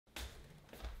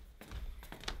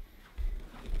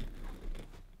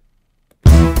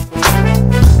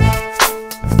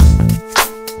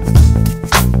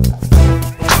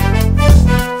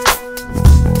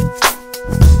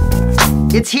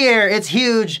It's here, it's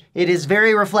huge, it is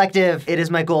very reflective. It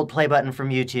is my gold play button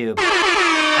from YouTube.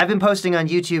 I've been posting on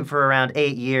YouTube for around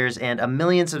 8 years, and 1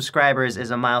 million subscribers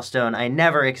is a milestone I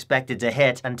never expected to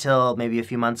hit until maybe a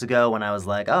few months ago when I was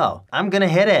like, oh, I'm gonna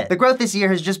hit it. The growth this year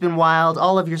has just been wild.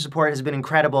 All of your support has been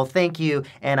incredible. Thank you.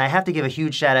 And I have to give a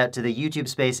huge shout out to the YouTube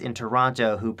space in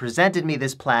Toronto who presented me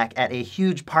this plaque at a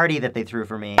huge party that they threw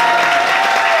for me.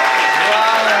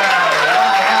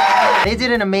 They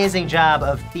did an amazing job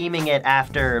of theming it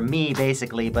after me,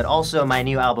 basically, but also my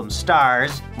new album,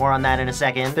 Stars. More on that in a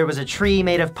second. There was a tree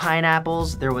made of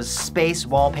pineapples. There was space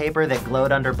wallpaper that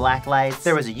glowed under black lights.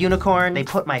 There was a unicorn. They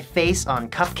put my face on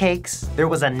cupcakes. There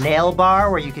was a nail bar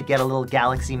where you could get a little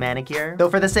galaxy manicure. Though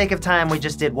for the sake of time, we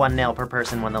just did 1 nail per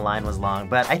person when the line was long,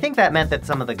 but I think that meant that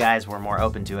some of the guys were more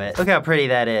open to it. Look how pretty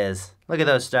that is. Look at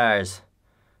those stars.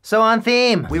 So on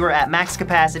theme, we were at max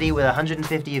capacity with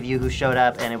 150 of you who showed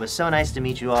up, and it was so nice to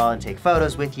meet you all and take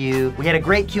photos with you. We had a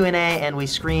great Q&A, and we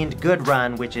screened Good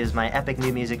Run, which is my epic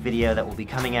new music video that will be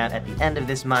coming out at the end of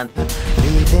this month.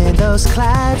 Leaving those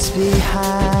clouds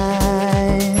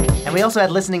behind. And we also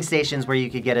had listening stations where you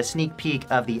could get a sneak peek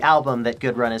of the album that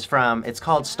Good Run is from. It's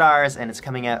called Stars, and it's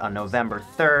coming out on November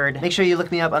 3rd. Make sure you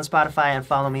look me up on Spotify and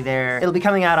follow me there. It'll be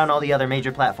coming out on all the other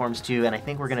major platforms too, and I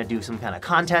think we're gonna do some kind of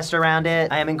contest around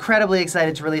it. I am incredibly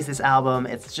excited to release this album.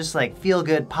 It's just like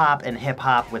feel-good pop and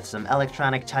hip-hop with some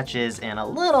electronic touches and a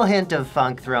little hint of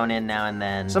funk thrown in now and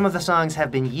then. Some of the songs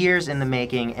have been years in the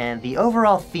making, and the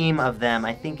overall theme of them,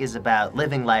 I think, is about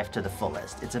living life to the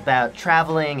fullest. It's about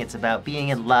traveling, it's about being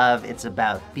in love, it's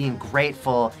about being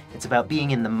grateful, it's about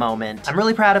being in the moment. I'm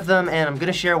really proud of them, and I'm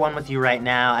gonna share one with you right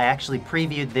now. I actually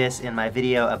previewed this in my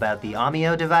video about the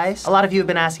Omio device. A lot of you have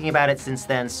been asking about it since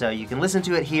then, so you can listen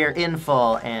to it here in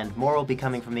full, and more will be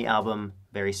coming from the album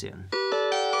very soon.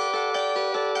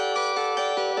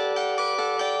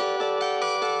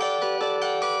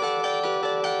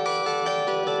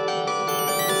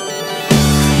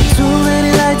 Too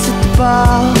many lights at the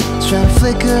ball, trying to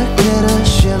flicker, glitter,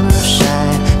 shimmer,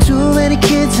 shine. Too many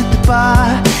kids at the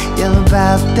bar, yelling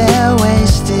about their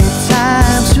wasted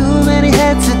time. Too many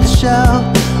heads at the show,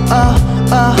 oh,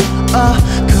 oh, oh.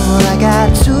 Come on, I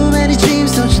got too many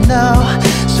dreams, don't you know?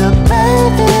 So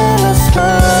baby, let's go.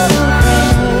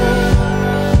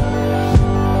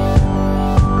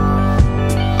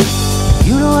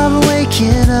 You know I've been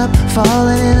waking up,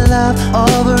 falling in love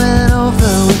over and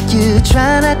over with you.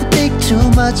 Try not to think too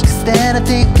much, cause then I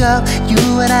think of you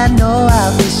and I know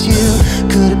I'll miss you.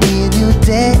 Could it be a new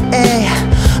day?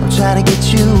 I'm trying to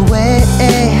get you away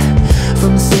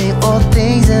from the same old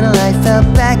things and a life fell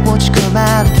back. Won't you come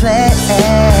out and play?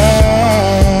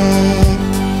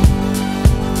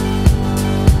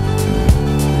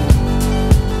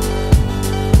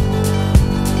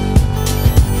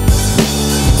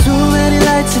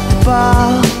 At the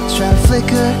ball, trying to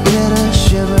flicker, glitter,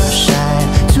 shimmer,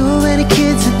 shine. Too many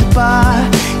kids at the bar,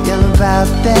 yelling about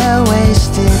their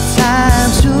wasted time.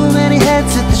 Too many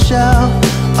heads at the show,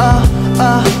 oh,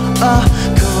 oh, oh.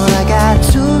 Come on, I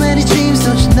got too many dreams,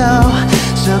 don't you know?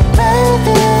 So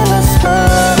baby, let's go.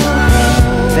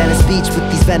 Venice Beach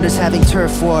with these vendors having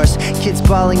turf wars. Kids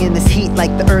balling in this heat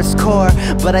like the Earth's core.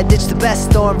 But I ditched the best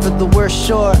storm for the worst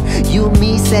shore. You and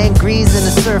me, sangries and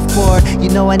a surfboard. You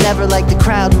know I never like the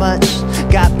crowd much.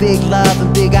 Got big love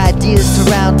and big ideas to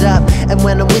round up. And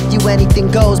when I'm with you, anything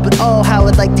goes. But oh, how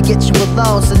I'd like to get you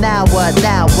alone. So now what,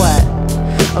 now what?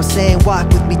 I'm saying walk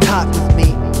with me, talk with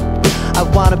me. I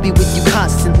wanna be with you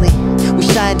constantly. We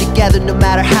shine together no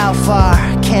matter how far.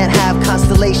 Can't have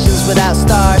constellations without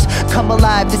stars. Come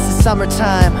alive, this is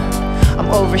summertime.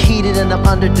 I'm overheated and I'm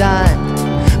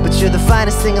underdimed, but you're the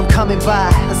finest thing I'm coming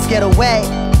by. Let's get away,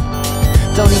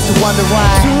 don't need to wonder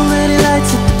why. Too many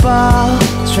lights at the ball,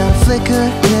 trying to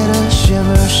flicker, glitter,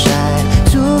 shimmer, shine.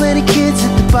 Too many kids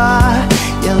at the bar,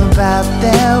 yelling about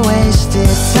their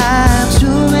wasted time.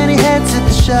 Too many heads at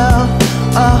the show,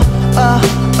 oh, oh,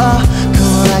 oh.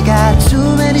 Come on, I got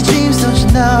too many dreams, don't you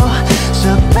know?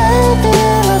 So baby,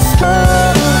 let's go.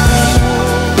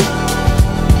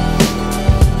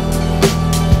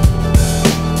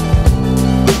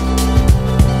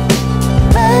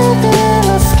 Baby,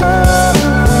 let's go.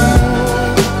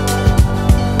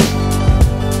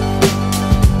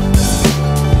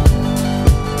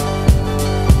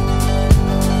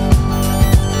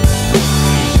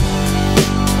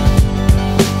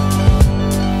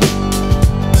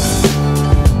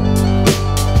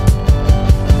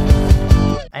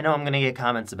 I know I'm gonna get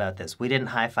comments about this. We didn't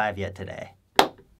high five yet today.